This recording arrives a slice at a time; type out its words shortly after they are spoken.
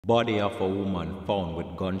Body of a woman found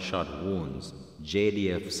with gunshot wounds.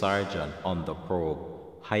 JDF sergeant on the probe.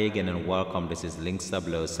 Hi again and welcome. This is Links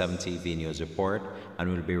 007 TV News Report,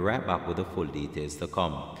 and we'll be right back with the full details to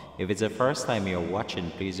come. If it's the first time you're watching,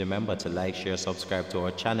 please remember to like, share, subscribe to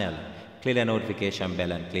our channel. Click the notification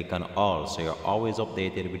bell and click on all so you're always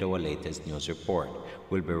updated with our latest news report.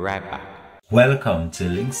 We'll be right back. Welcome to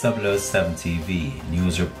Links 007 TV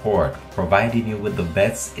News Report, providing you with the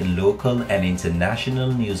best in local and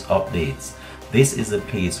international news updates. This is a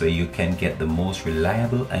place where you can get the most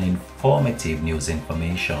reliable and informative news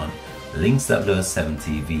information. Links 007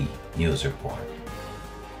 TV News Report.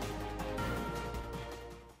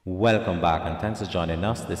 Welcome back and thanks for joining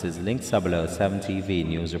us. This is Links 007 TV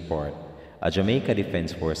News Report. A Jamaica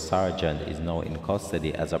Defense Force sergeant is now in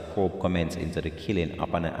custody as a probe commenced into the killing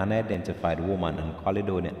of an unidentified woman on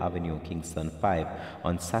Caledonia Avenue, Kingston 5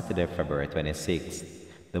 on Saturday, February 26th.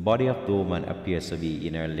 The body of the woman appears to be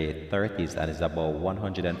in her late 30s and is about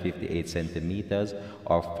 158 centimeters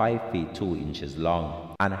or 5 feet 2 inches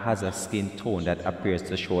long and has a skin tone that appears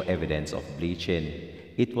to show evidence of bleaching.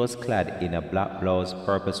 It was clad in a black blouse,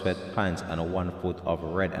 purple sweatpants, and 1 foot of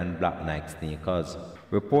red and black Nike sneakers.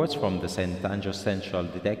 Reports from the St. Andrew Central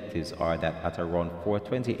detectives are that at around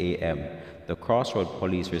 4:20 a.m., the Crossroad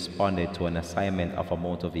police responded to an assignment of a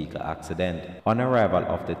motor vehicle accident. On arrival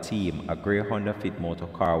of the team, a grey Honda Fit motor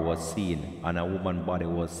car was seen and a woman's body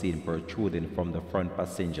was seen protruding from the front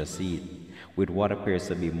passenger seat with what appears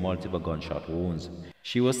to be multiple gunshot wounds.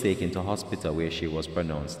 She was taken to hospital where she was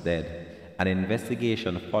pronounced dead. An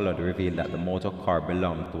investigation followed revealed that the motor car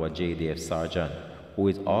belonged to a JDF sergeant, who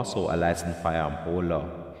is also a licensed firearm holder.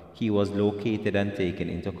 He was located and taken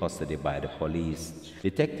into custody by the police.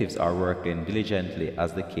 Detectives are working diligently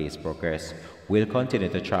as the case progresses. We'll continue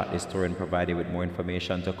to track this story and provide you with more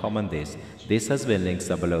information to come on this. This has been Links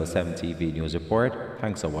 007 TV News Report.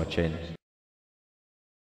 Thanks for watching.